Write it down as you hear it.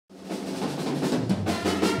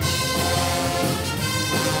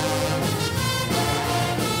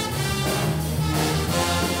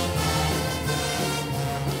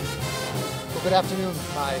Good afternoon,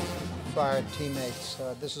 my Friar teammates.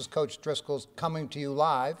 This is Coach Driscoll's coming to you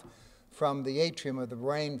live from the atrium of the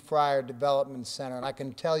Brain Friar Development Center. And I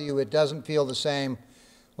can tell you it doesn't feel the same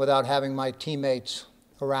without having my teammates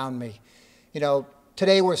around me. You know,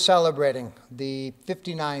 today we're celebrating the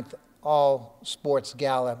 59th All Sports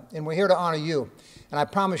Gala, and we're here to honor you. And I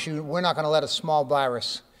promise you, we're not going to let a small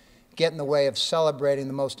virus get in the way of celebrating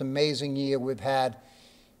the most amazing year we've had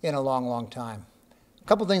in a long, long time. A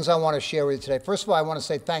couple things I want to share with you today. First of all, I want to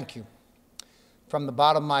say thank you from the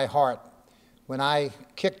bottom of my heart. When I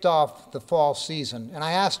kicked off the fall season, and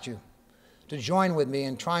I asked you to join with me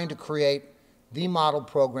in trying to create the model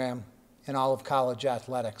program in all of college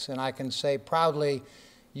athletics. And I can say proudly,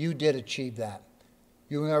 you did achieve that.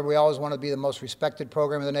 You remember we always want to be the most respected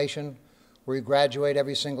program in the nation, where you graduate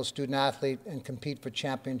every single student athlete and compete for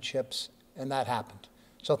championships, and that happened.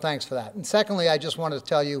 So thanks for that. And secondly, I just wanted to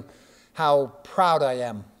tell you how proud I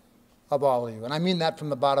am of all of you. And I mean that from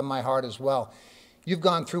the bottom of my heart as well. You've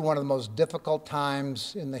gone through one of the most difficult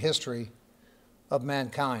times in the history of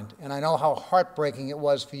mankind. And I know how heartbreaking it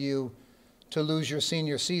was for you to lose your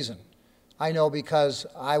senior season. I know because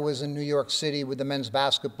I was in New York City with the men's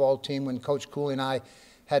basketball team when Coach Cooley and I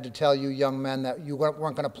had to tell you young men that you weren't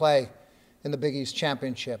going to play in the Big East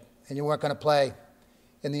Championship and you weren't going to play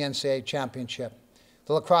in the NCAA Championship.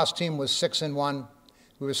 The lacrosse team was 6-1.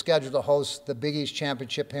 We were scheduled to host the Big East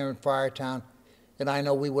Championship here in Friartown, and I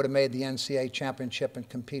know we would have made the NCAA Championship and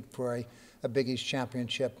compete for a Big East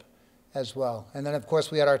Championship as well. And then, of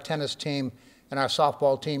course, we had our tennis team and our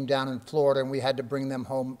softball team down in Florida, and we had to bring them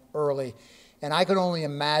home early. And I could only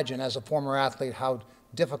imagine, as a former athlete, how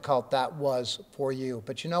difficult that was for you.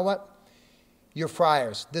 But you know what? You're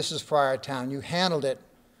Friars. This is Friartown. You handled it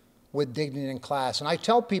with dignity and class. And I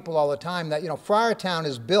tell people all the time that, you know, Friartown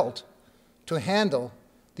is built to handle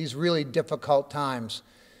these really difficult times.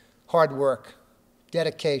 Hard work,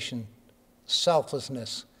 dedication,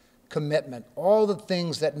 selflessness, commitment, all the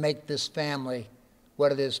things that make this family what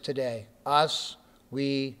it is today. Us,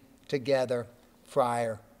 we, together,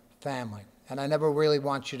 Friar family. And I never really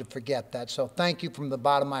want you to forget that. So thank you from the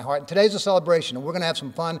bottom of my heart. And today's a celebration, and we're going to have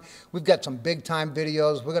some fun. We've got some big-time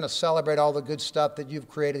videos. We're going to celebrate all the good stuff that you've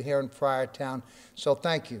created here in Friartown. So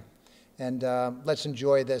thank you. And let's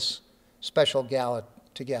enjoy this special gala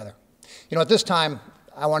together. You know, at this time,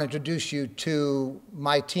 I want to introduce you to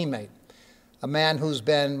my teammate, a man who's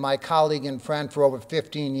been my colleague and friend for over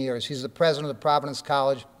 15 years. He's the president of Providence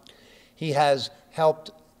College. He has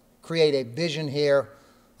helped create a vision here,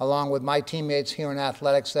 along with my teammates here in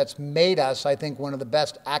athletics, that's made us, I think, one of the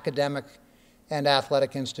best academic and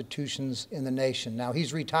athletic institutions in the nation. Now,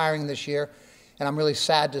 he's retiring this year, and I'm really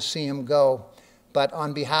sad to see him go. But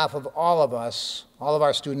on behalf of all of us, all of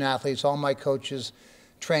our student athletes, all my coaches,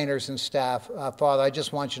 trainers, and staff, Father, I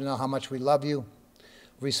just want you to know how much we love you,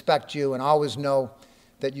 respect you, and always know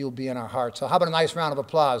that you'll be in our hearts. So how about a nice round of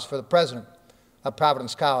applause for the president of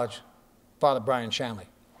Providence College, Father Brian Shanley.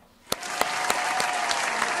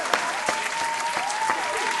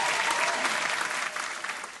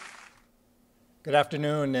 Good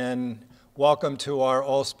afternoon and welcome to our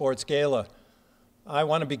All Sports Gala. I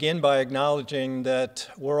want to begin by acknowledging that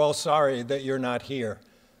we're all sorry that you're not here.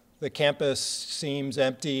 The campus seems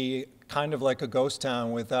empty, kind of like a ghost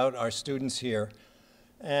town without our students here.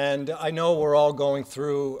 And I know we're all going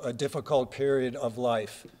through a difficult period of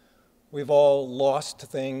life. We've all lost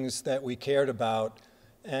things that we cared about,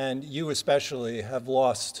 and you especially have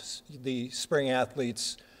lost the spring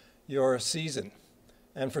athletes your season.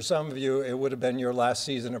 And for some of you, it would have been your last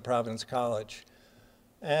season at Providence College.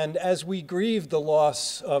 And as we grieve the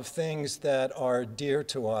loss of things that are dear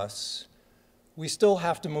to us, we still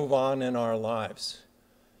have to move on in our lives.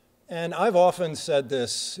 And I've often said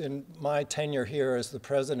this in my tenure here as the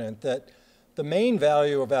president, that the main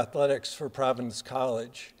value of athletics for Providence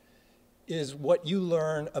College is what you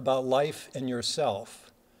learn about life and yourself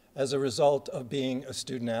as a result of being a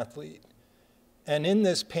student athlete. And in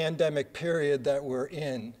this pandemic period that we're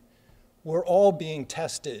in, we're all being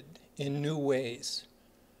tested in new ways.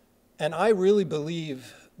 And I really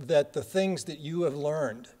believe that the things that you have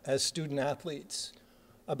learned as student athletes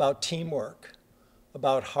about teamwork,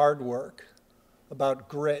 about hard work, about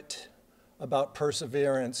grit, about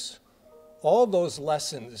perseverance, all those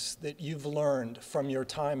lessons that you've learned from your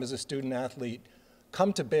time as a student athlete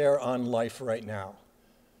come to bear on life right now.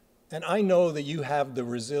 And I know that you have the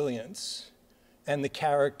resilience and the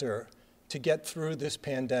character to get through this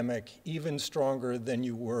pandemic even stronger than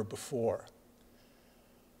you were before.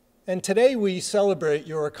 And today we celebrate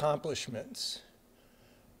your accomplishments.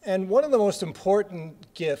 And one of the most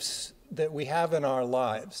important gifts that we have in our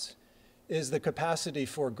lives is the capacity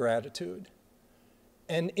for gratitude.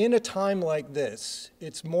 And in a time like this,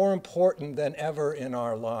 it's more important than ever in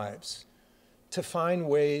our lives to find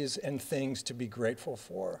ways and things to be grateful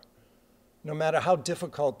for, no matter how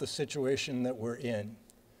difficult the situation that we're in.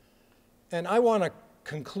 And I want to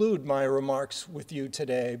conclude my remarks with you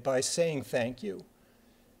today by saying thank you.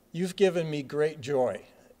 You've given me great joy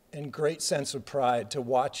and great sense of pride to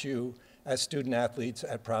watch you as student athletes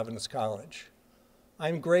at Providence College.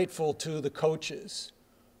 I'm grateful to the coaches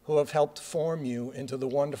who have helped form you into the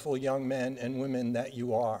wonderful young men and women that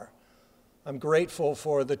you are. I'm grateful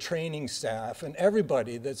for the training staff and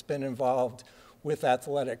everybody that's been involved with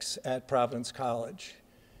athletics at Providence College.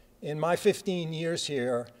 In my 15 years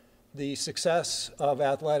here, the success of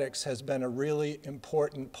athletics has been a really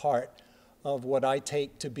important part of what I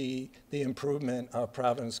take to be the improvement of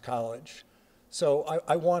Providence College. So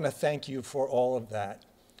I want to thank you for all of that.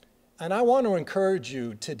 And I want to encourage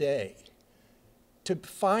you today to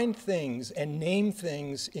find things and name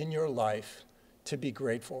things in your life to be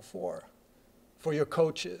grateful for your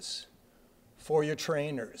coaches, for your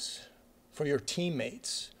trainers, for your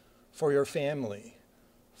teammates, for your family,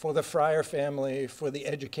 for the Fryer family, for the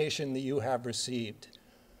education that you have received.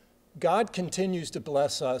 God continues to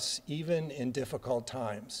bless us even in difficult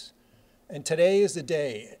times. And today is the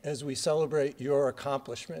day, as we celebrate your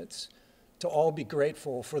accomplishments, to all be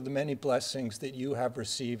grateful for the many blessings that you have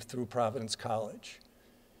received through Providence College.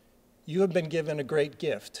 You have been given a great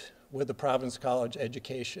gift with the Providence College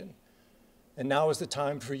education. And now is the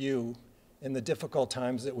time for you, in the difficult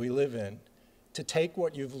times that we live in, to take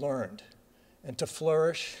what you've learned and to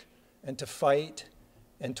flourish and to fight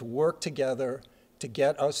and to work together to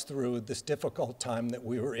get us through this difficult time that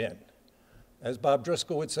we were in. As Bob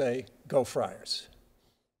Driscoll would say, go Friars.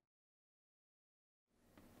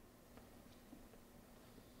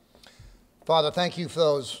 Father, thank you for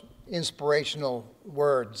those inspirational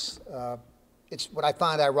words. It's what I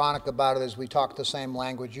find ironic about it is we talk the same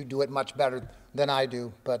language. You do it much better than I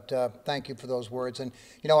do, but thank you for those words. And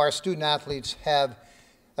you know, our student athletes have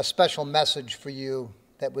a special message for you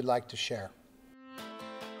that we'd like to share.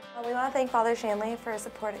 We want to thank Father Shanley for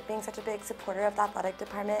being such a big supporter of the athletic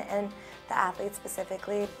department and the athletes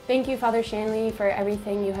specifically. Thank you, Father Shanley, for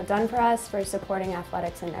everything you have done for us, for supporting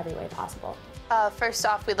athletics in every way possible. First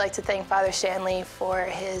off, we'd like to thank Father Shanley for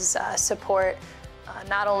his support,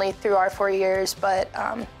 not only through our 4 years, but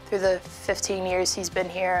through the 15 years he's been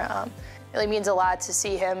here. It really means a lot to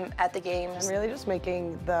see him at the games. And really just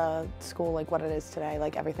making the school like what it is today,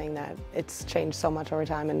 like everything that it's changed so much over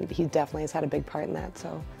time, and he definitely has had a big part in that,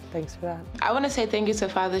 so thanks for that. I want to say thank you to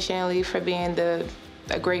Father Shanley for being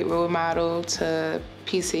a great role model to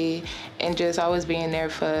PC and just always being there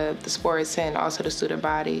for the sports and also the student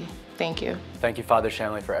body. Thank you. Thank you, Father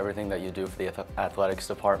Shanley, for everything that you do for the athletics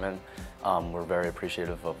department. We're very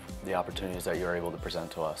appreciative of the opportunities that you're able to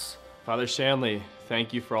present to us. Father Shanley,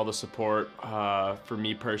 thank you for all the support for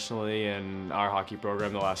me personally and our hockey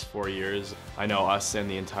program the last 4 years. I know us and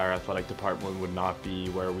the entire athletic department would not be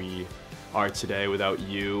where we are today without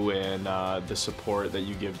you and the support that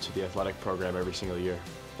you give to the athletic program every single year.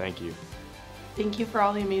 Thank you. Thank you for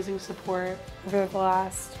all the amazing support.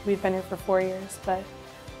 We've been here for 4 years, but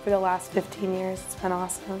for the last 15 years, it's been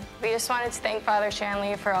awesome. We just wanted to thank Father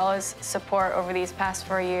Shanley for all his support over these past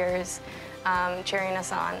 4 years, cheering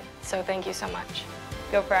us on. So thank you so much.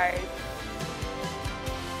 Go Friars.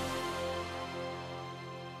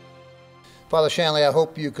 Father Shanley, I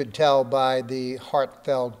hope you could tell by the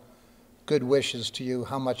heartfelt good wishes to you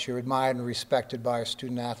how much you're admired and respected by our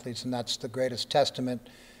student athletes, and that's the greatest testament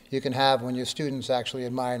you can have when your students actually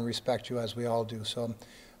admire and respect you, as we all do. So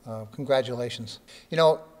congratulations. You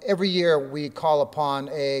know, every year we call upon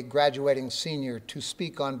a graduating senior to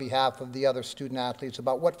speak on behalf of the other student athletes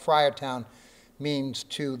about what Friartown means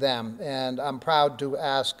to them. And I'm proud to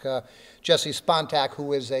ask Jessie Spontak,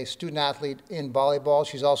 who is a student athlete in volleyball.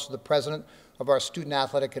 She's also the president of our Student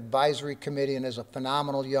Athletic Advisory Committee and is a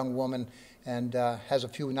phenomenal young woman and has a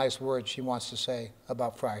few nice words she wants to say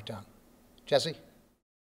about Friartown. Jessie?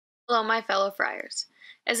 Hello, my fellow Friars.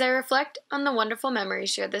 As I reflect on the wonderful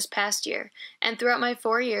memories shared this past year and throughout my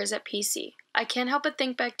 4 years at PC, I can't help but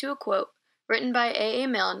think back to a quote written by A.A.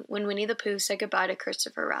 Milne when Winnie the Pooh said goodbye to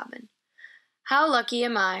Christopher Robin. How lucky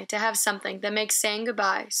am I to have something that makes saying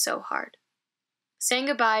goodbye so hard. Saying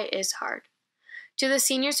goodbye is hard. To the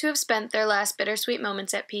seniors who have spent their last bittersweet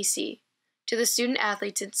moments at PC, to the student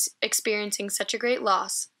athletes experiencing such a great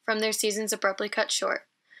loss from their seasons abruptly cut short,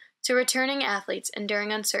 to returning athletes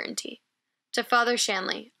enduring uncertainty, to Father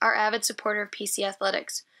Shanley, our avid supporter of PC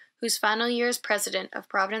athletics, whose final year as president of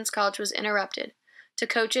Providence College was interrupted, to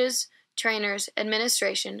coaches, trainers,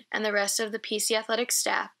 administration, and the rest of the PC athletics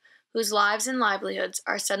staff whose lives and livelihoods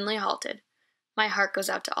are suddenly halted. My heart goes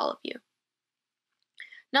out to all of you.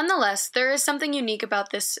 Nonetheless, there is something unique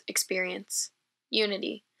about this experience: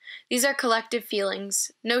 unity. These are collective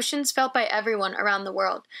feelings, notions felt by everyone around the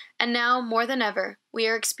world, and now, more than ever, we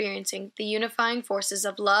are experiencing the unifying forces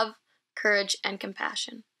of love, courage, and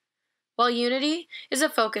compassion. While unity is a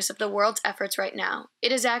focus of the world's efforts right now,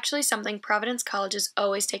 it is actually something Providence College has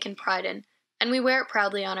always taken pride in, and we wear it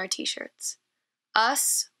proudly on our t-shirts.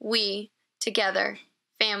 Us, we, together,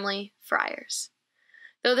 family, Friars.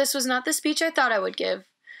 Though this was not the speech I thought I would give,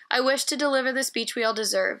 I wish to deliver the speech we all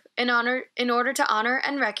deserve in order to honor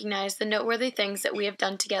and recognize the noteworthy things that we have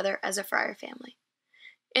done together as a Friar family.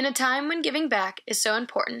 In a time when giving back is so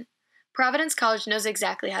important, Providence College knows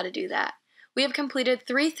exactly how to do that. We have completed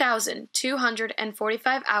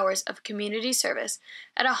 3,245 hours of community service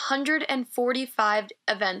at 145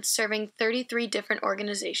 events serving 33 different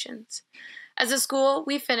organizations. As a school,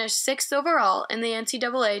 we finished 6th overall in the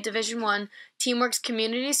NCAA Division I Teamworks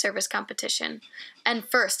Community Service Competition and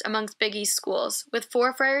 1st amongst Big East schools, with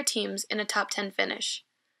 4 Friar teams in a top 10 finish.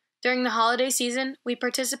 During the holiday season, we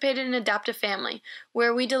participated in Adopt a Family,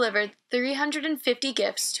 where we delivered 350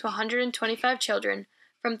 gifts to 125 children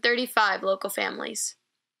from 35 local families.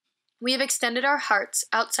 We have extended our hearts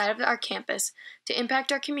outside of our campus to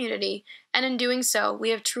impact our community, and in doing so, we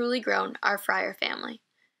have truly grown our Friar family.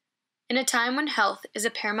 In a time when health is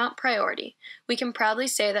a paramount priority, we can proudly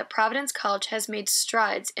say that Providence College has made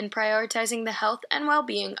strides in prioritizing the health and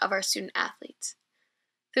well-being of our student athletes.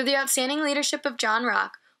 Through the outstanding leadership of John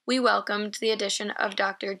Rock, we welcomed the addition of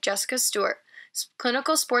Dr. Jessica Stewart,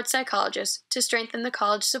 clinical sports psychologist, to strengthen the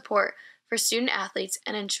college support for student athletes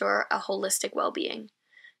and ensure a holistic well-being.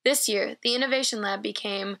 This year, the Innovation Lab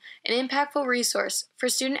became an impactful resource for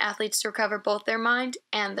student athletes to recover both their mind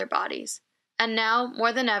and their bodies. And now,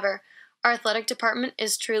 more than ever, our athletic department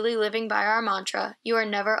is truly living by our mantra, "You are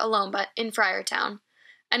never alone but in Friartown,"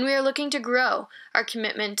 and we are looking to grow our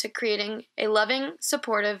commitment to creating a loving,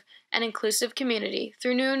 supportive, and inclusive community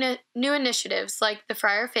through new initiatives like the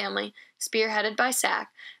Friar Family, spearheaded by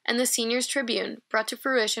SAC, and the Seniors Tribune, brought to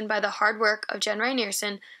fruition by the hard work of Jen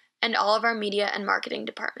Reinierson and all of our media and marketing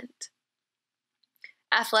department.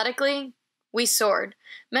 Athletically, we soared.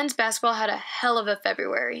 Men's basketball had a hell of a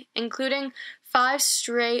February, including 5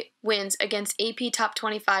 straight wins against AP Top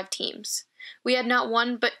 25 teams. We had not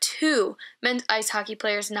one but 2 men's ice hockey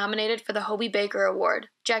players nominated for the Hobie Baker Award,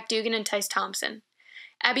 Jack Dugan and Tice Thompson.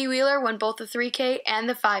 Abby Wheeler won both the 3K and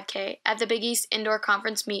the 5K at the Big East Indoor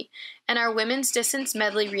Conference meet, and our women's distance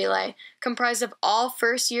medley relay, comprised of all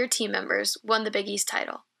first-year team members, won the Big East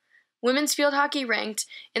title. Women's field hockey ranked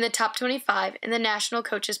in the top 25 in the National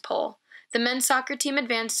Coaches Poll. The men's soccer team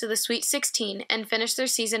advanced to the Sweet 16 and finished their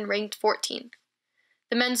season ranked 14th.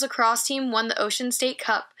 The men's lacrosse team won the Ocean State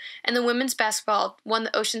Cup, and the women's basketball won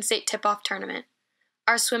the Ocean State Tip-Off Tournament.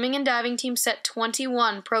 Our swimming and diving team set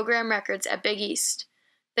 21 program records at Big East.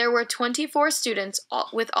 There were 24 students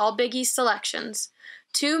with all Big East selections,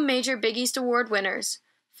 2 major Big East Award winners,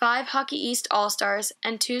 5 Hockey East All-Stars,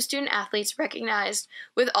 and 2 student athletes recognized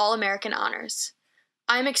with All-American honors.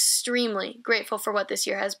 I am extremely grateful for what this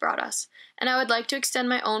year has brought us, and I would like to extend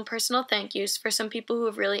my own personal thank yous for some people who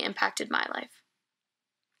have really impacted my life.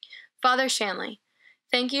 Father Shanley,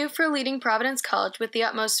 thank you for leading Providence College with the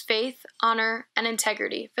utmost faith, honor, and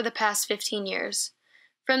integrity for the past 15 years.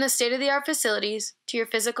 From the state-of-the-art facilities to your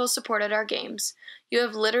physical support at our games, you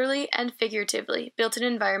have literally and figuratively built an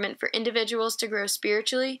environment for individuals to grow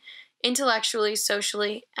spiritually, intellectually,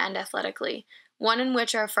 socially, and athletically, one in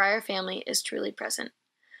which our Friar family is truly present.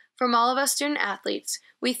 From all of us student athletes,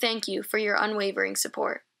 we thank you for your unwavering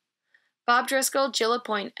support. Bob Driscoll, Jill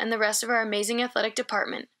Lapointe, and the rest of our amazing athletic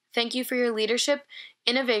department, thank you for your leadership,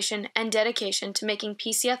 innovation, and dedication to making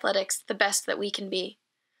PC athletics the best that we can be.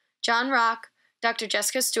 John Rock, Dr.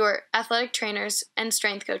 Jessica Stewart, athletic trainers, and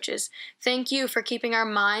strength coaches, thank you for keeping our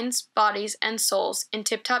minds, bodies, and souls in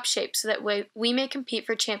tip-top shape so that we may compete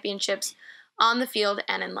for championships on the field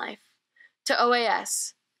and in life. To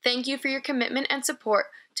OAS, thank you for your commitment and support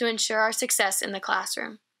to ensure our success in the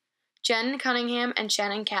classroom. Jen Cunningham and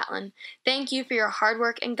Shannon Catlin, thank you for your hard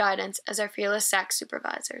work and guidance as our fearless SAC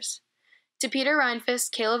supervisors. To Peter Reinfest,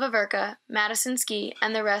 Kayla Vaverka, Madison Ski,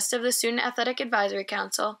 and the rest of the Student Athletic Advisory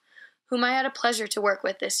Council, whom I had a pleasure to work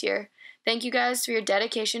with this year, thank you guys for your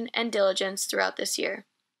dedication and diligence throughout this year.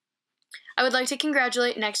 I would like to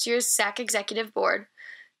congratulate next year's SAC Executive Board,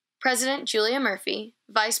 President Julia Murphy,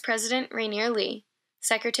 Vice President Rainier Lee,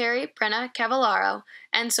 Secretary Brenna Cavallaro,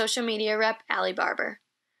 and Social Media Rep Allie Barber.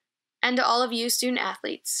 And to all of you student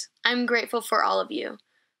athletes, I'm grateful for all of you.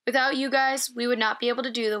 Without you guys, we would not be able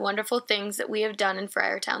to do the wonderful things that we have done in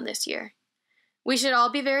Friartown this year. We should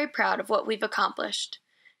all be very proud of what we've accomplished,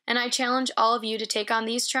 and I challenge all of you to take on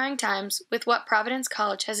these trying times with what Providence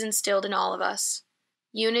College has instilled in all of us: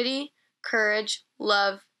 unity, courage,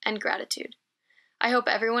 love, and gratitude. I hope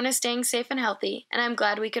everyone is staying safe and healthy, and I'm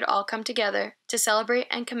glad we could all come together to celebrate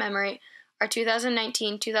and commemorate our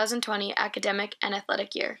 2019-2020 academic and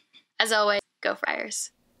athletic year. As always, go Friars.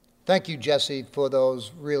 Thank you, Jesse, for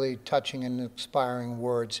those really touching and inspiring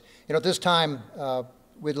words. At this time,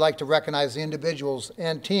 we'd like to recognize the individuals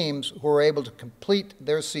and teams who are able to complete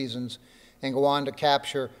their seasons and go on to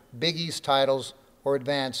capture Big East titles or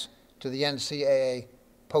advance to the NCAA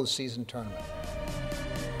postseason tournament.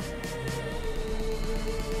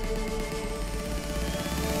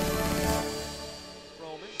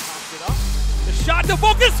 Roman pops it up. The shot,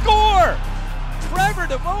 DeVoe score! Trevor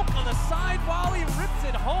DeVoe on the side volley rips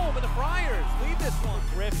it home, and the Friars lead this one.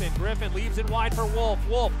 Griffin leaves it wide for Wolf.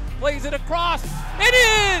 Wolf plays it across and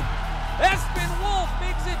in! Espen Wolf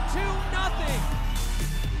makes it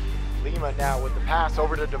 2-0. Lima now with the pass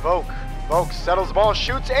over to DeVoe. DeVoe settles the ball,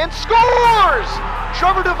 shoots, and scores!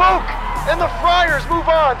 Trevor DeVoe and the Friars move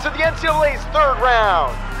on to the NCAA's third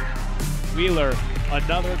round. Wheeler,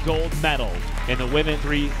 another gold medal in the women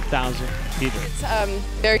 3,000 meters. It's a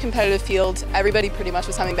very competitive field. Everybody pretty much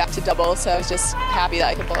was coming back to double, so I was just happy that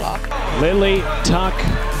I could pull it off. Lily Tuck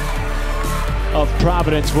of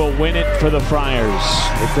Providence will win it for the Friars.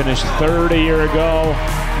 They finished third a year ago,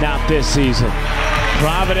 not this season.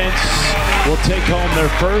 Providence will take home their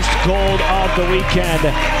first gold of the weekend.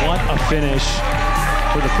 What a finish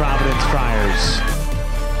for the Providence Friars.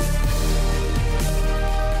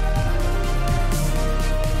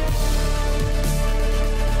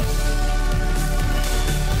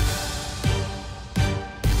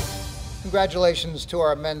 Congratulations to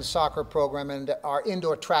our men's soccer program and our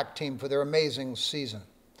indoor track team for their amazing season.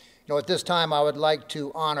 At this time, I would like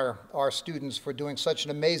to honor our students for doing such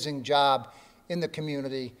an amazing job in the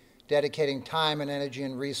community, dedicating time and energy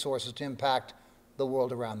and resources to impact the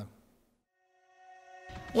world around them.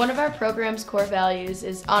 One of our program's core values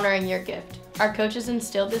is honoring your gift. Our coaches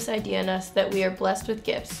instilled this idea in us that we are blessed with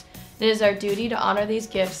gifts. It is our duty to honor these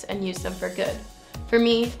gifts and use them for good. For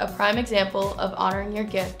me, a prime example of honoring your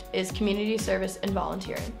gift is community service and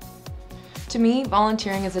volunteering. To me,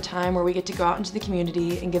 volunteering is a time where we get to go out into the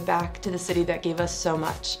community and give back to the city that gave us so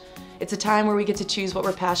much. It's a time where we get to choose what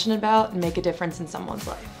we're passionate about and make a difference in someone's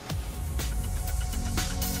life.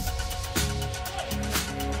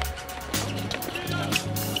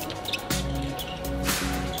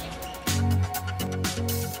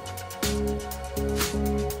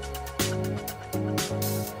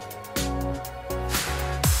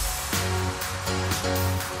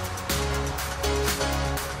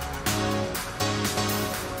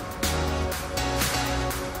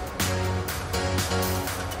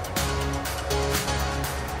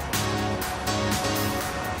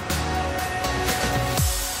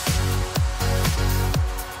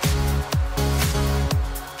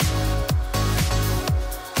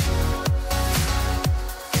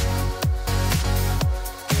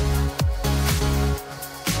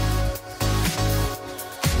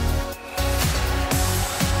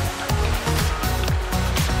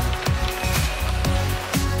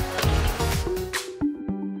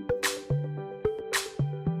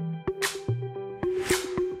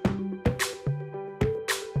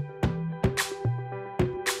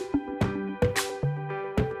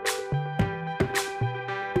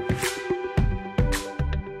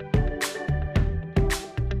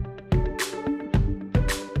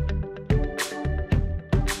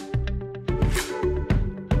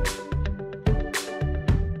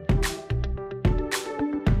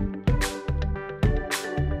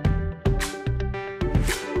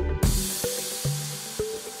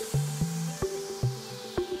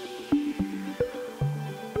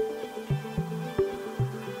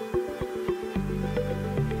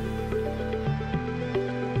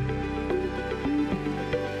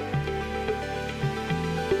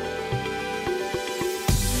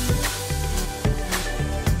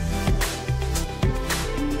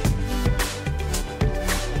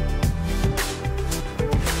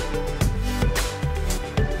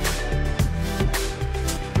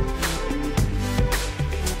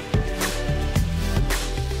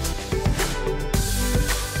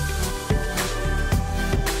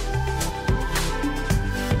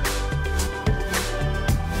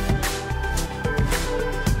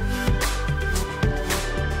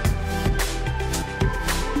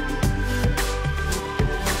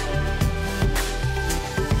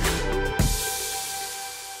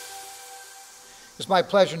 It's my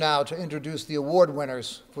pleasure now to introduce the award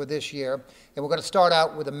winners for this year, and we're going to start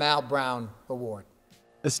out with the Mal Brown Award.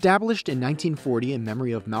 Established in 1940 in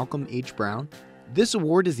memory of Malcolm H. Brown, this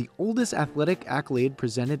award is the oldest athletic accolade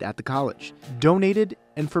presented at the college. Donated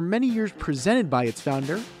and for many years presented by its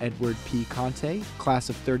founder, Edward P. Conte, class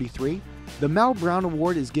of '33, the Mal Brown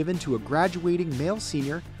Award is given to a graduating male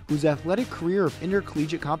senior whose athletic career of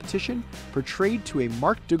intercollegiate competition portrayed to a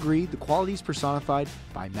marked degree the qualities personified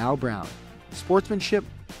by Mal Brown: sportsmanship,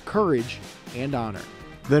 courage, and honor.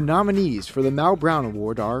 The nominees for the Mal Brown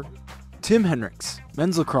Award are Tim Henricks,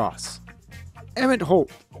 men's lacrosse; Emmett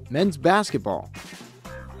Holt, men's basketball;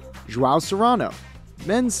 Joao Serrano,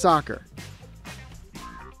 men's soccer;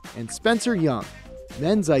 and Spencer Young,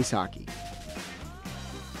 men's ice hockey.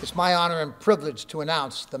 It's my honor and privilege to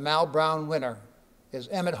announce the Mal Brown winner is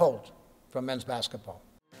Emmett Holt from men's basketball.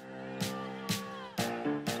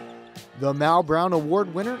 The Mal Brown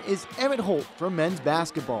Award winner is Emmett Holt from men's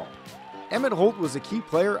basketball. Emmett Holt was a key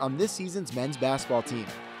player on this season's men's basketball team.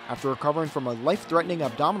 After recovering from a life-threatening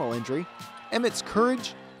abdominal injury, Emmett's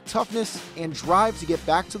courage, toughness, and drive to get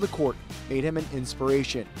back to the court made him an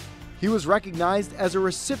inspiration. He was recognized as a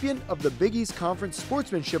recipient of the Big East Conference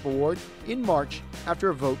Sportsmanship Award in March after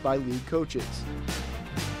a vote by league coaches.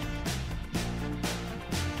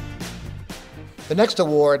 The next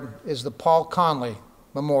award is the Paul Connolly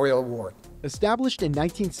Memorial Award. Established in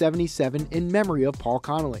 1977 in memory of Paul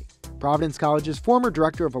Connolly, Providence College's former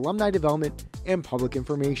Director of Alumni Development and Public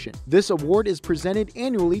Information. This award is presented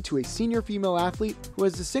annually to a senior female athlete who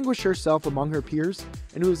has distinguished herself among her peers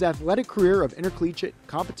and whose athletic career of intercollegiate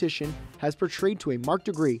competition has portrayed to a marked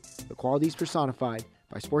degree the qualities personified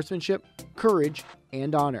by sportsmanship, courage,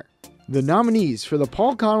 and honor. The nominees for the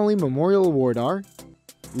Paul Connolly Memorial Award are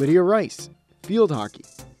Lydia Rice, field hockey,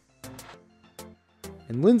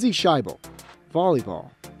 and Lindsay Scheibel, volleyball.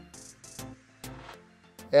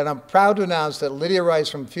 And I'm proud to announce that Lydia Rice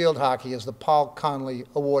from field hockey is the Paul Connolly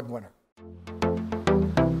Award winner.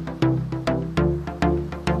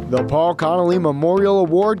 The Paul Connolly Memorial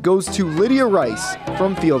Award goes to Lydia Rice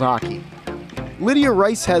from field hockey. Lydia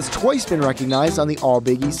Rice has twice been recognized on the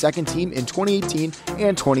All-Big East second team in 2018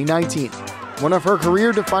 and 2019. One of her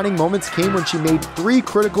career-defining moments came when she made 3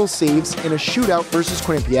 critical saves in a shootout versus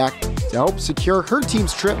Quinnipiac to help secure her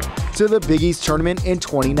team's trip to the Big East tournament in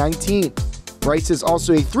 2019. Rice is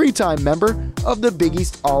also a 3-time member of the Big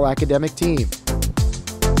East All-Academic team.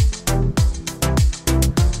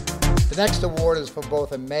 The next award is for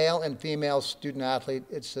both a male and female student athlete.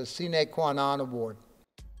 It's the Sine Qua Non Award.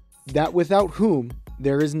 That without whom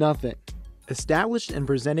there is nothing. Established and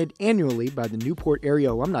presented annually by the Newport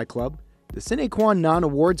Area Alumni Club, the Sine Qua Non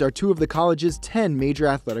Awards are 2 of the college's 10 major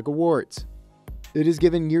athletic awards. It is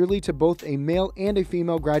given yearly to both a male and a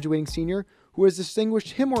female graduating senior who has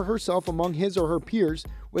distinguished him or herself among his or her peers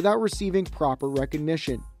without receiving proper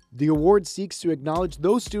recognition. The award seeks to acknowledge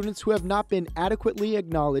those students who have not been adequately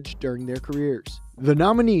acknowledged during their careers. The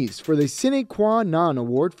nominees for the Sine Qua Non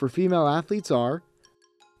Award for female athletes are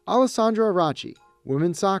Alessandra Aracci,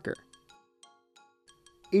 women's soccer;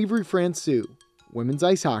 Avery Francu, women's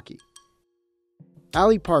ice hockey;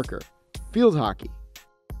 Allie Parker, field hockey;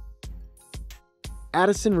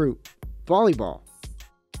 Addison Root, volleyball;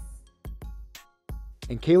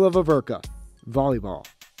 and Kayla Vaverka, volleyball.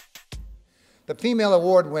 The female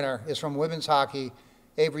award winner is from women's hockey,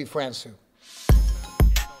 Avery Francu.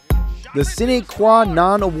 The Sine Qua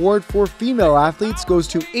Non Award for female athletes goes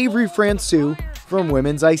to Avery Francu from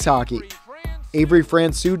women's ice hockey. Avery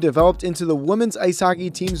Francu developed into the women's ice hockey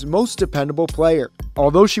team's most dependable player.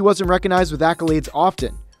 Although she wasn't recognized with accolades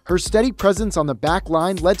often, her steady presence on the back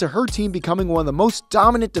line led to her team becoming one of the most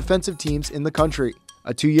dominant defensive teams in the country.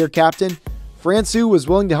 A 2-year captain, Francu was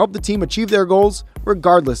willing to help the team achieve their goals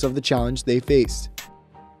regardless of the challenge they faced.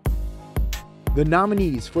 The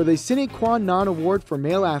nominees for the Sine Qua Non Award for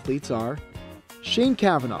male athletes are Shane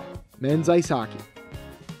Kavanaugh, men's ice hockey;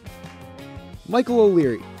 Michael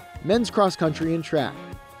O'Leary, men's cross country and track;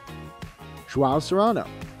 Joao Serrano,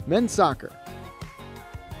 men's soccer;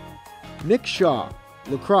 Nick Shaw,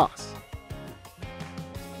 lacrosse;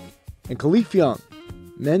 and Khalif Young,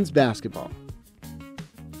 men's basketball.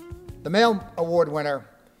 The male award winner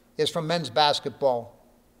is from men's basketball,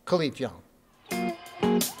 Khalif Young.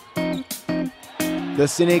 The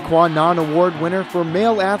Sine Qua Non Award winner for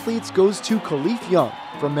male athletes goes to Khalif Young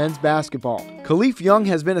from men's basketball. Khalif Young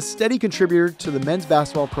has been a steady contributor to the men's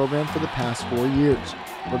basketball program for the past 4 years.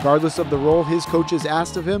 Regardless of the role his coaches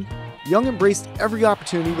asked of him, Young embraced every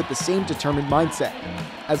opportunity with the same determined mindset.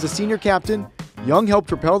 As a senior captain, Young helped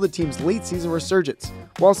propel the team's late season resurgence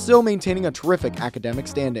while still maintaining a terrific academic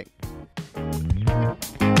standing.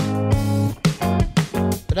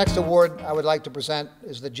 The next award I would like to present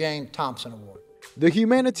is the Jane Thompson Award. The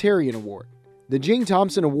Humanitarian Award. The Jane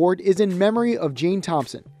Thompson Award is in memory of Jane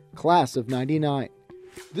Thompson, class of '99.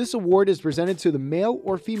 This award is presented to the male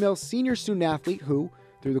or female senior student athlete who,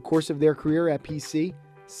 through the course of their career at PC,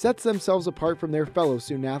 sets themselves apart from their fellow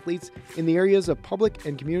student athletes in the areas of public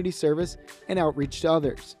and community service and outreach to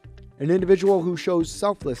others. An individual who shows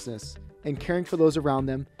selflessness and caring for those around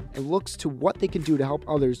them and looks to what they can do to help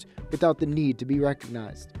others without the need to be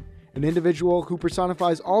recognized. An individual who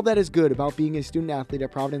personifies all that is good about being a student athlete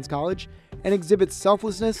at Providence College and exhibits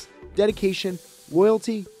selflessness, dedication,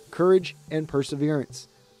 loyalty, courage, and perseverance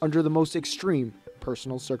under the most extreme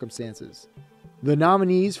personal circumstances. The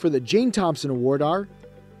nominees for the Jane Thompson Award are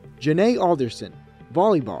Janae Alderson,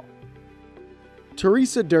 volleyball;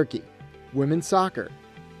 Teresa Durkee, women's soccer;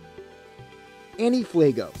 Annie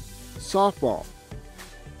Flago, softball;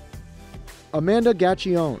 Amanda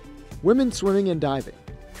Gaccione, women's swimming and diving;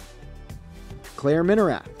 Claire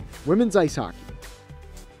Minerath, women's ice hockey;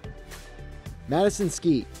 Madison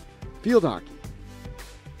Ski, field hockey;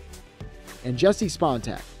 and Jessie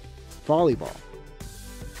Spontak, volleyball.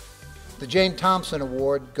 The Jane Thompson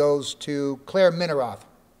Award goes to Claire Minerath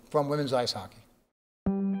from women's ice hockey.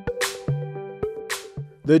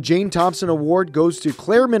 The Jane Thompson Award goes to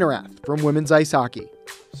Claire Minerath from women's ice hockey.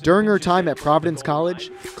 During her time at Providence College,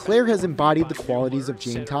 Claire has embodied the qualities of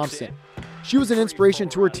Jane Thompson. She was an inspiration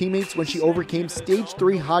to her teammates when she overcame stage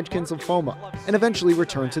 3 Hodgkin's lymphoma and eventually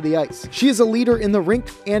returned to the ice. She is a leader in the rink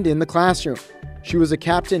and in the classroom. She was a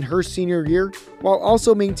captain her senior year while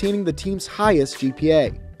also maintaining the team's highest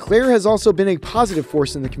GPA. Claire has also been a positive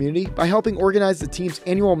force in the community by helping organize the team's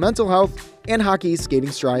annual mental health and hockey Skating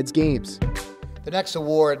Strides games. The next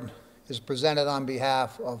award is presented on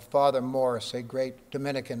behalf of Father Morris, a great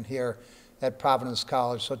Dominican here at Providence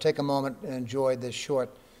College. So take a moment and enjoy this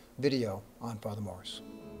short video on Father Morris.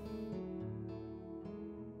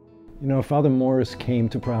 You know, Father Morris came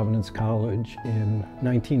to Providence College in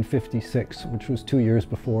 1956, which was 2 years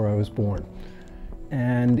before I was born.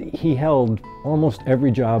 And he held almost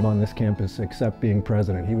every job on this campus except being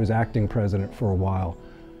president. He was acting president for a while.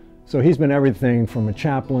 So he's been everything from a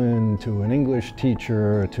chaplain to an English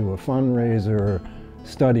teacher to a fundraiser,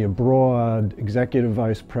 study abroad, executive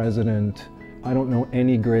vice president. I don't know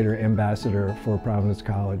any greater ambassador for Providence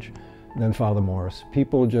College than Father Morris.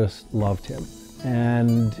 People just loved him.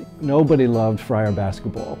 And nobody loved Friar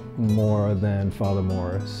basketball more than Father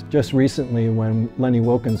Morris. Just recently, when Lenny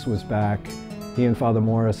Wilkins was back, he and Father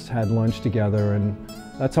Morris had lunch together, and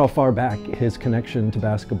that's how far back his connection to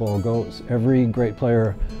basketball goes. Every great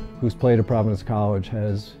player who's played at Providence College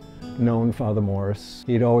has known Father Morris.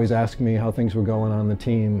 He'd always ask me how things were going on the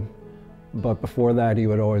team, but before that he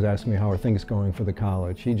would always ask me how are things going for the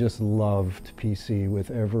college. He just loved PC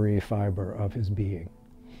with every fiber of his being.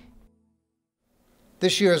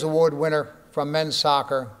 This year's award winner from men's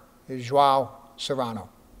soccer is Joao Serrano.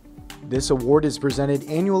 This award is presented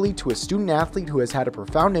annually to a student athlete who has had a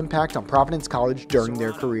profound impact on Providence College during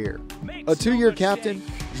their career. A 2-year captain,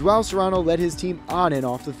 Joao Serrano led his team on and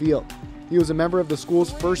off the field. He was a member of the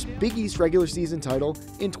school's first Big East regular season title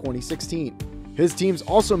in 2016. His teams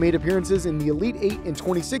also made appearances in the Elite 8 in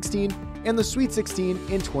 2016 and the Sweet 16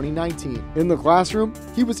 in 2019. In the classroom,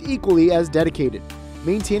 he was equally as dedicated,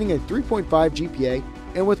 maintaining a 3.5 GPA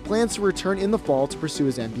and with plans to return in the fall to pursue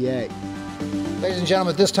his MBA. Ladies and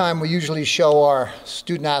gentlemen, at this time we usually show our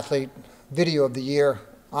student athlete video of the year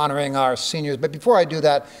honoring our seniors. But before I do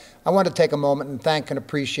that, I want to take a moment and thank and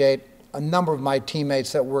appreciate a number of my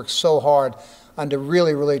teammates that worked so hard under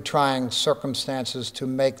really, really trying circumstances to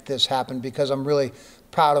make this happen, because I'm really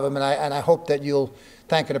proud of them, and I hope that you'll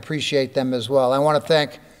thank and appreciate them as well. I want to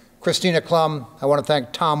thank Christina Klum. I want to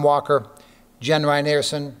thank Tom Walker, Jen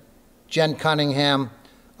Reinerson, Jen Cunningham,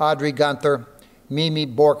 Audrey Gunther, Mimi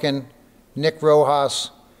Borkin, Nick Rojas,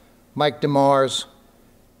 Mike DeMars,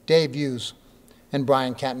 Dave Hughes, and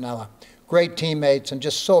Brian Cantanella. Great teammates and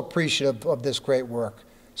just so appreciative of this great work.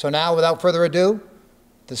 So now, without further ado,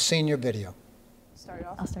 the senior video. Start it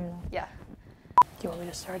off? I'll start it off. Yeah. Do you want me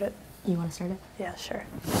to start it? You want to start it? Yeah, sure.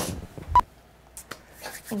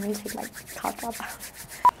 I'm going to take my top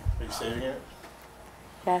off. Are you saving it?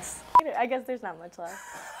 Yes. I guess there's not much left.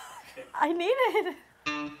 Okay. I need it.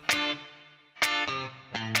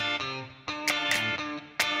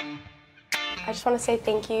 I just want to say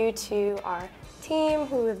thank you to our team,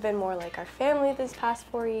 who have been more like our family this past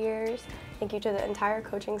 4 years. Thank you to the entire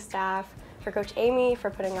coaching staff, for Coach Amy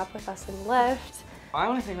for putting up with us in the lift. I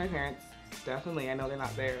want to thank my parents, definitely. I know they're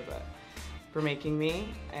not there, but for making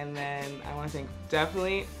me. And then I want to thank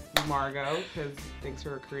definitely Margot, because thanks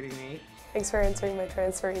for recruiting me. Thanks for answering my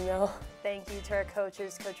transfer email. Thank you to our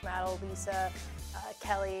coaches, Coach Maddle, Lisa,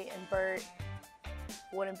 Kelly, and Bert.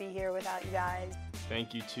 Wouldn't be here without you guys.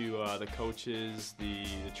 Thank you to the coaches, the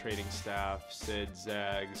training staff, Sid,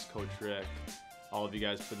 Zags, Coach Rick. All of you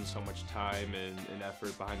guys put in so much time and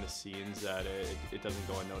effort behind the scenes that it doesn't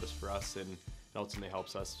go unnoticed for us, and it ultimately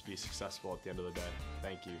helps us to be successful at the end of the day.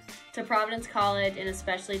 Thank you. To Providence College, and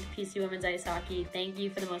especially to PC Women's Ice Hockey, thank you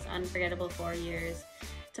for the most unforgettable 4 years.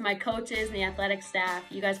 To my coaches and the athletic staff,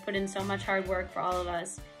 you guys put in so much hard work for all of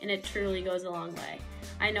us, and it truly goes a long way.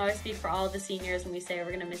 I know I speak for all of the seniors when we say we're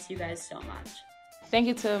going to miss you guys so much. Thank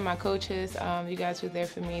you to my coaches. You guys were there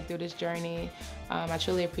for me through this journey. I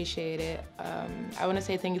truly appreciate it. I want to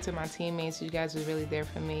say thank you to my teammates. You guys were really there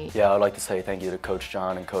for me. Yeah, I'd like to say thank you to Coach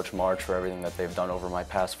John and Coach March for everything that they've done over my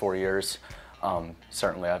past 4 years.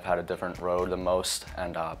 Certainly I've had a different road than most,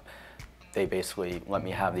 and they basically let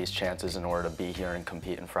me have these chances in order to be here and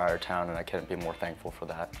compete in Friartown, and I couldn't be more thankful for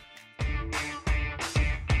that.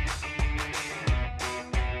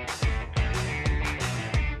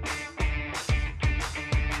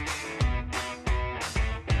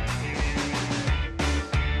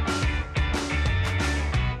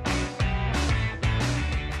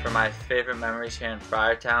 For my favorite memories here in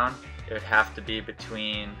Friartown, it would have to be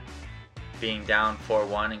between being down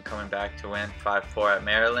 4-1 and coming back to win 5-4 at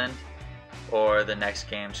Maryland, or the next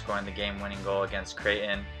game scoring the game-winning goal against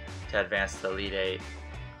Creighton to advance to the Elite Eight.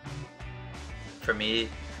 For me,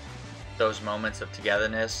 those moments of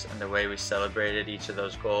togetherness and the way we celebrated each of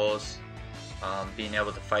those goals, being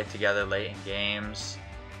able to fight together late in games,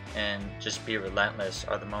 and just be relentless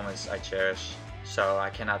are the moments I cherish. So I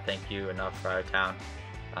cannot thank you enough, Friartown.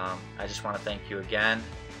 I just want to thank you again.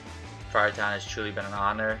 Friartown has truly been an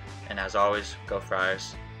honor, and as always, go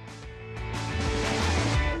Friars.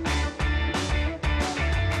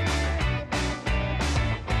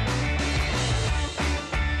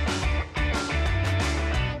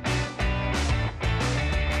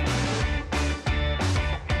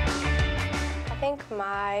 I think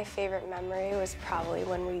my favorite memory was probably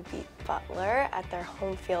when we beat Butler at their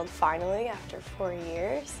home field finally after 4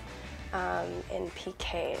 years in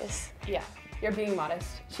PKs. Yeah, you're being modest.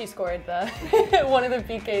 She scored the one of the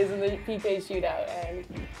PKs in the PK shootout, and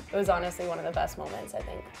it was honestly one of the best moments, I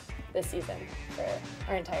think, this season for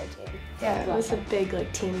our entire team. Yeah, it was a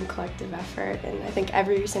big team collective effort, and I think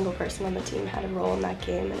every single person on the team had a role in that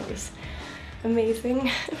game, and it was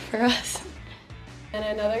amazing for us. And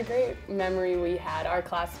another great memory we had, our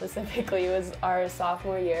class specifically, was our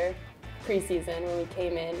sophomore year preseason when we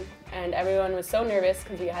came in, and everyone was so nervous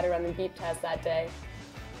because we had to run the beep test that day.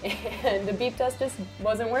 And the beep test just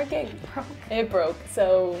wasn't working. It broke,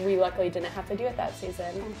 so we luckily didn't have to do it that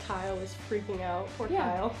season. And Kyle was freaking out, poor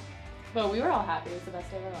Yeah. Kyle. But we were all happy. It was the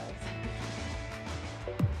best day of our lives.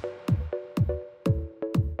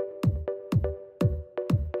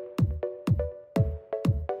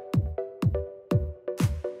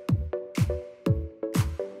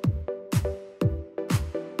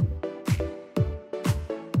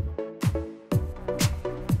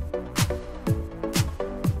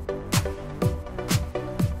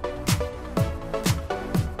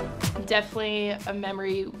 Definitely a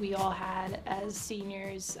memory we all had as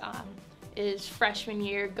seniors is freshman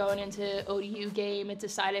year going into ODU game. It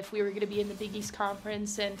decided if we were going to be in the Big East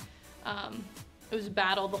Conference, and it was a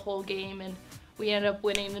battle the whole game, and we ended up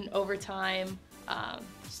winning in overtime,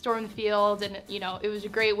 stormed the field, and it was a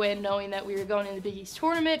great win knowing that we were going in the Big East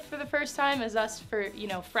tournament for the first time as us for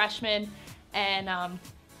freshmen, and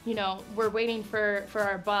we're waiting for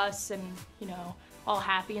our bus and all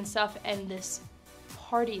happy and stuff, and this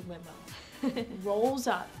party limo rolls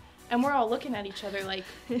up, and we're all looking at each other like,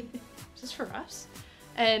 is this for us?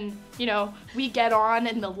 And we get on,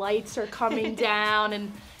 and the lights are coming down,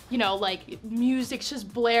 and music's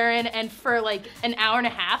just blaring, and for an hour and a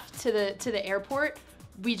half to the airport,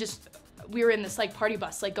 we were in this party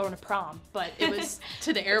bus going to prom, but it was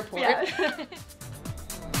to the airport. Yeah.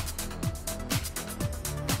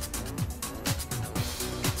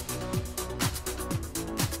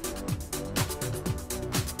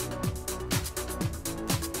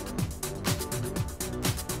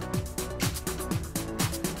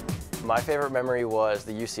 My favorite memory was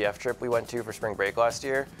the UCF trip we went to for spring break last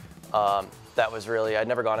year. That was really, I'd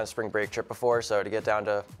never gone on a spring break trip before, so to get down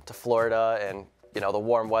to Florida and the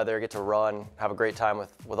warm weather, get to run, have a great time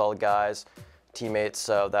with all the guys, teammates,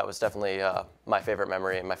 so that was definitely my favorite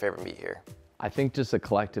memory and my favorite meet here. I think just a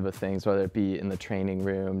collective of things, whether it be in the training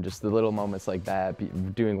room, just the little moments like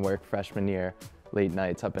that, doing work freshman year, late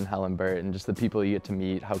nights up in Hellenbert, and just the people you get to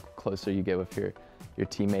meet, how closer you get with your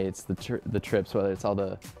teammates, the trips, whether it's all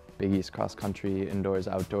the Big East cross country, indoors,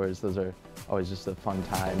 outdoors. Those are always just a fun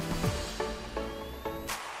time.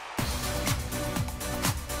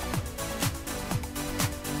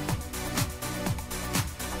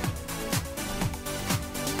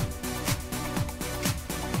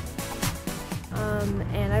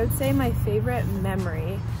 And I would say my favorite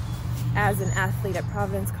memory as an athlete at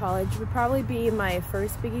Providence College would probably be my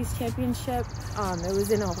first Big East championship. It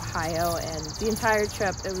was in Ohio, and the entire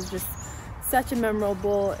trip, it was just such a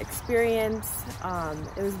memorable experience.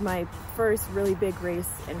 It was my first really big race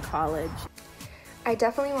in college. I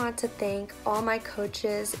definitely want to thank all my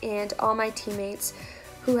coaches and all my teammates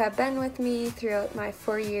who have been with me throughout my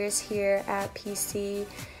 4 years here at PC,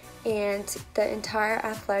 and the entire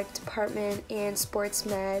athletic department and sports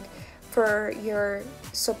med for your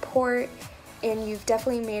support, and you've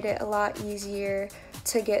definitely made it a lot easier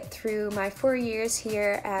to get through my 4 years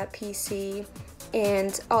here at PC,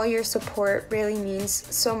 and all your support really means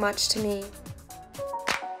so much to me.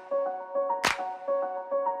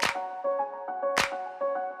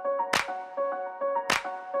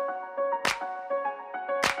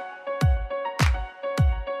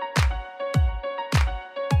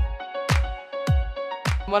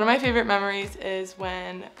 One of my favorite memories is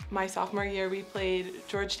when my sophomore year we played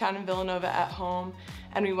Georgetown and Villanova at home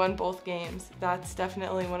and we won both games. That's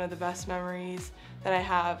definitely one of the best memories that I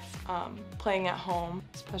have playing at home.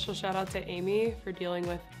 Special shout out to Amy for dealing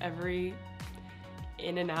with every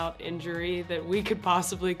in and out injury that we could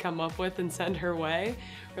possibly come up with and send her way.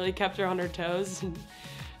 Really kept her on her toes, and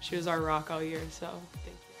she was our rock all year, so thank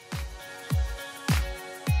you.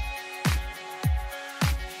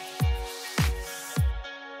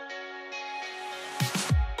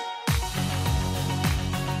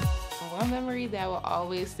 One memory that will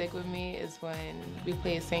always stick with me is when we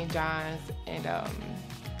played St. John's and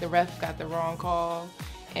the ref got the wrong call.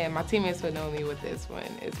 And my teammates would know me with this one,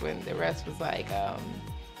 is when the ref was like,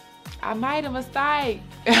 I made a mistake.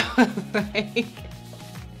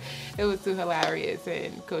 It was too hilarious,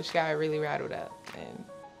 and Coach got really rattled up, and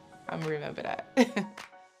I'm gonna remember that.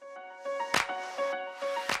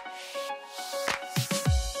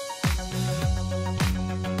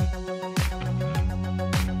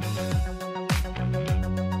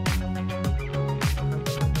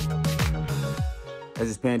 As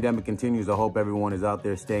this pandemic continues, I hope everyone is out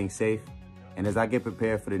there staying safe. And as I get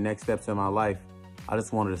prepared for the next steps in my life, I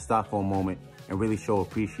just wanted to stop for a moment and really show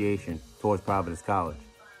appreciation towards Providence College.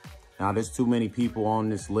 Now, there's too many people on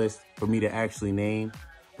this list for me to actually name,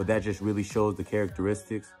 but that just really shows the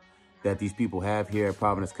characteristics that these people have here at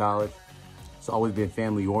Providence College. It's always been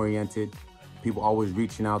family-oriented, people always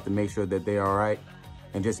reaching out to make sure that they're all right,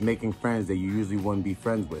 and just making friends that you usually wouldn't be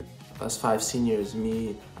friends with. Us 5 seniors,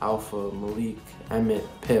 me, Alpha, Malik, Emmett,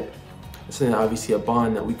 Pip, it's something obviously a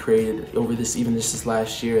bond that we created over this, even just this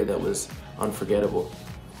last year, that was unforgettable.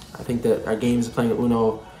 I think that our games playing at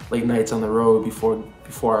Uno late nights on the road before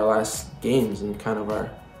our last games and kind of our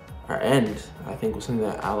end, I think was something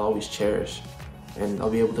that I'll always cherish. And I'll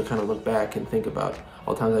be able to kind of look back and think about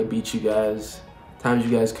all the times I beat you guys, times you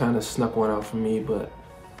guys kind of snuck one out from me, but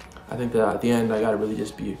I think that at the end, I gotta really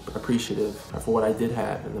just be appreciative for what I did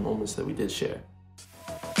have and the moments that we did share.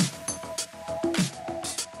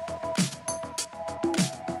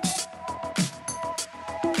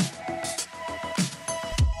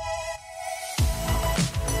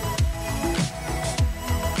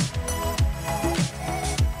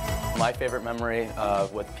 My favorite memory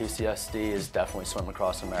with PCSD is definitely Swim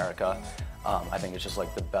Across America. I think it's just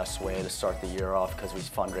like the best way to start the year off because we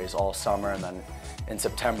fundraise all summer, and then in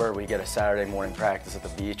September we get a Saturday morning practice at the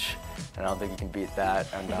beach, and I don't think you can beat that.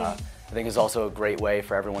 And I think it's also a great way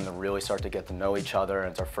for everyone to really start to get to know each other,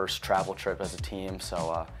 and it's our first travel trip as a team,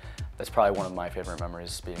 so that's probably one of my favorite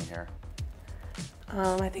memories being here.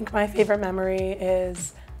 I think my favorite memory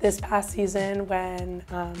is this past season when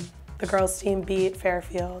the girls team beat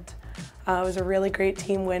Fairfield. It was a really great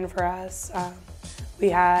team win for us.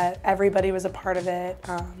 Everybody was a part of it,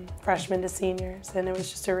 freshmen to seniors, and it was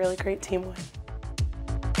just a really great team win.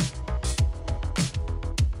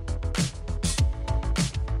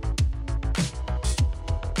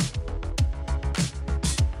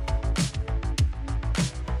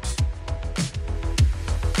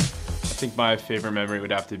 I think my favorite memory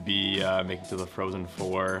would have to be making it to the Frozen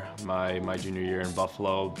Four my junior year in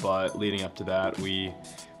Buffalo, but leading up to that we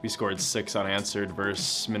scored 6 unanswered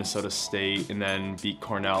versus Minnesota State and then beat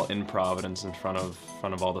Cornell in Providence in front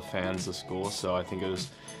of all the fans of school, so I think it was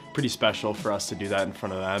pretty special for us to do that in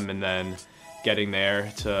front of them, and then getting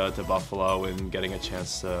there to Buffalo and getting a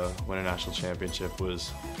chance to win a national championship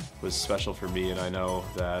was special for me, and I know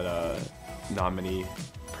that not many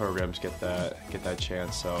programs get that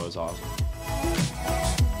chance, so it was awesome.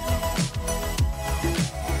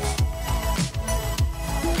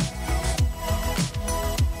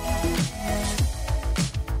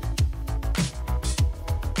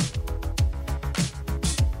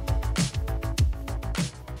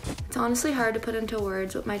 It's honestly hard to put into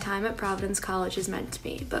words what my time at Providence College has meant to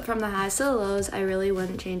me, but from the highs to the lows, I really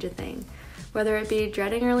wouldn't change a thing. Whether it be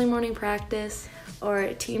dreading early morning practice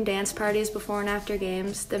or team dance parties before and after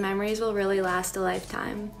games, the memories will really last a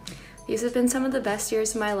lifetime. These have been some of the best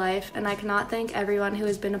years of my life, and I cannot thank everyone who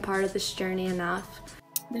has been a part of this journey enough.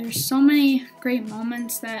 There's so many great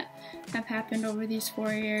moments that have happened over these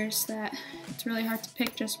 4 years that it's really hard to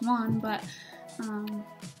pick just one, but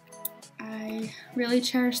I really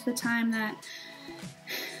cherish the time that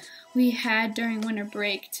we had during winter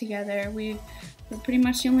break together. We were pretty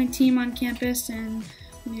much the only team on campus, and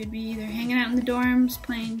we would be either hanging out in the dorms,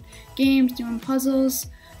 playing games, doing puzzles,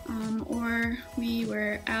 or we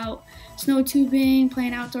were out snow tubing,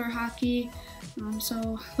 playing outdoor hockey.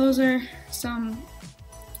 So those are some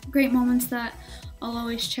great moments that I'll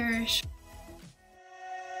always cherish.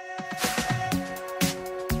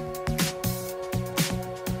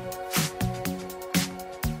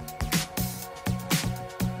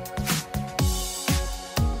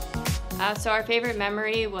 So our favorite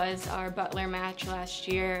memory was our Butler match last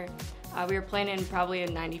year. We were playing in probably a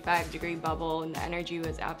 95-degree bubble, and the energy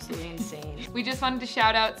was absolutely insane. We just wanted to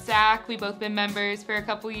shout out SAC. We've both been members for a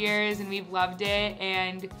couple years, and we've loved it.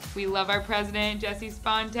 And we love our president, Jesse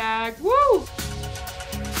Spontag. Woo!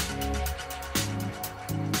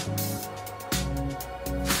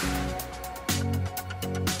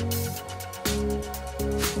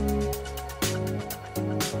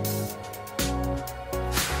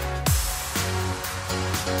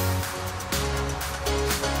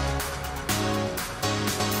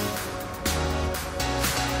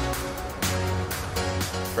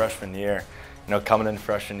 Freshman year, coming in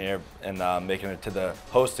freshman year and making it to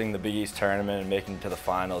hosting the Big East tournament and making it to the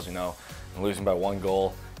finals, and losing by 1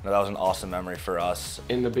 goal. That was an awesome memory for us.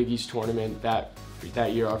 In the Big East tournament that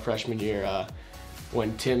year, our freshman year,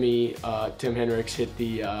 when Tim Henricks hit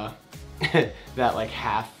the that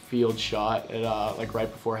half field shot at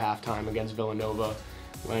right before halftime against Villanova,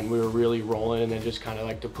 when we were really rolling, and then just kind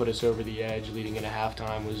of to put us over the edge leading into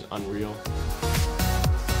halftime was unreal.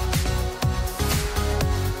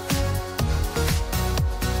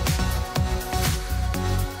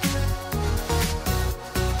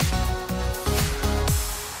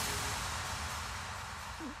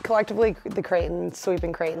 Collectively, the Creighton,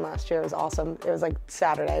 sweeping Creighton last year was awesome. It was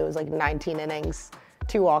Saturday, it was 19 innings,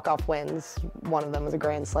 2 walk-off wins. One of them was a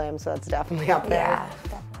grand slam, so that's definitely up there. Yeah,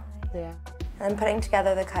 definitely. Yeah. And putting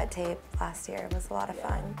together the cut tape last year was a lot of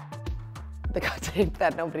fun. The cut tape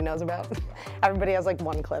that nobody knows about. Everybody has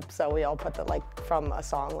 1 clip, so we all put from a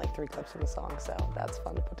song, 3 clips from a song, so that's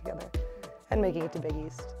fun to put together. And making it to Big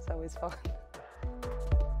East is always fun.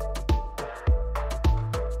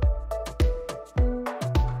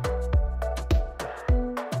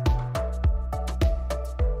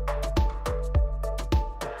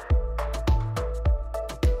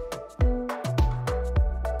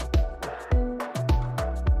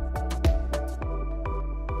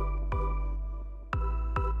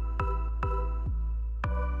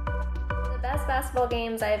 Basketball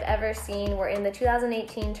games I've ever seen were in the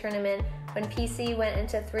 2018 tournament when PC went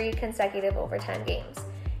into 3 consecutive overtime games.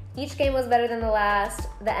 Each game was better than the last,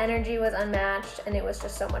 the energy was unmatched, and it was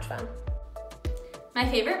just so much fun. My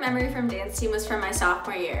favorite memory from dance team was from my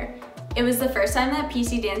sophomore year. It was the first time that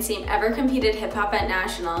PC dance team ever competed hip hop at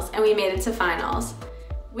nationals, and we made it to finals.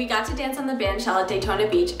 We got to dance on the bandshell at Daytona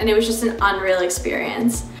Beach, and it was just an unreal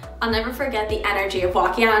experience. I'll never forget the energy of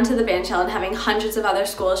walking out onto the bandshell and having hundreds of other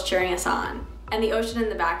schools cheering us on. And the ocean in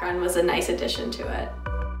the background was a nice addition to it.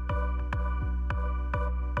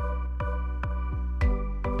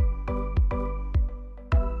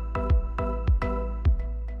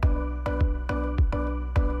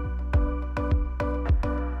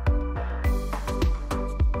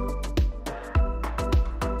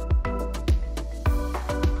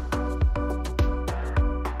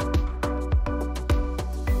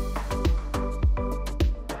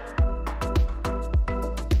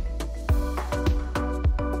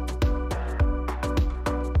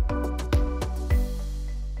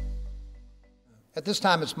 At this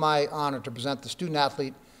time, it's my honor to present the Student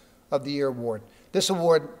Athlete of the Year Award. This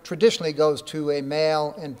award traditionally goes to a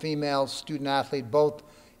male and female student athlete, both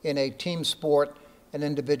in a team sport and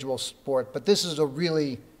individual sport. But this is a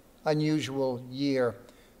really unusual year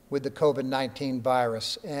with the COVID-19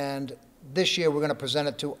 virus. And this year, we're going to present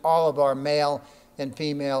it to all of our male and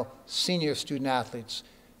female senior student athletes.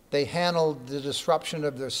 They handled the disruption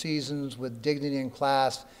of their seasons with dignity and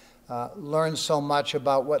class, learned so much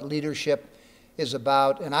about what leadership is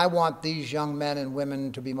about, and I want these young men and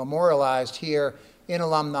women to be memorialized here in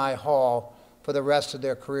Alumni Hall for the rest of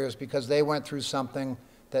their careers, because they went through something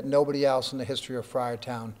that nobody else in the history of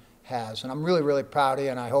Friartown has. And I'm really, really proud of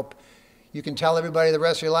you, and I hope you can tell everybody the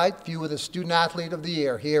rest of your life you were the Student Athlete of the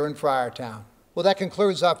Year here in Friartown. Well, that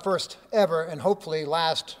concludes our first ever and hopefully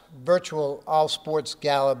last virtual all-sports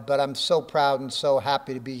gala, but I'm so proud and so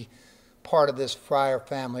happy to be part of this Friar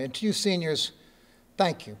family. And to you seniors,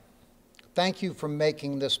 thank you. Thank you for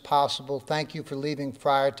making this possible. Thank you for leaving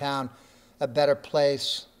Friartown a better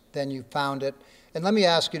place than you found it. And let me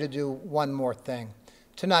ask you to do one more thing.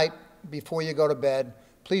 Tonight, before you go to bed,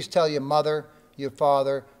 please tell your mother, your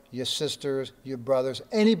father, your sisters, your brothers,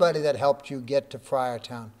 anybody that helped you get to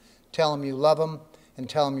Friartown. Tell them you love them and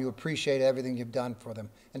tell them you appreciate everything you've done for them.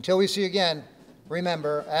 Until we see you again,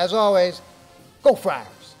 remember, as always, go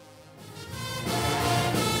Friars!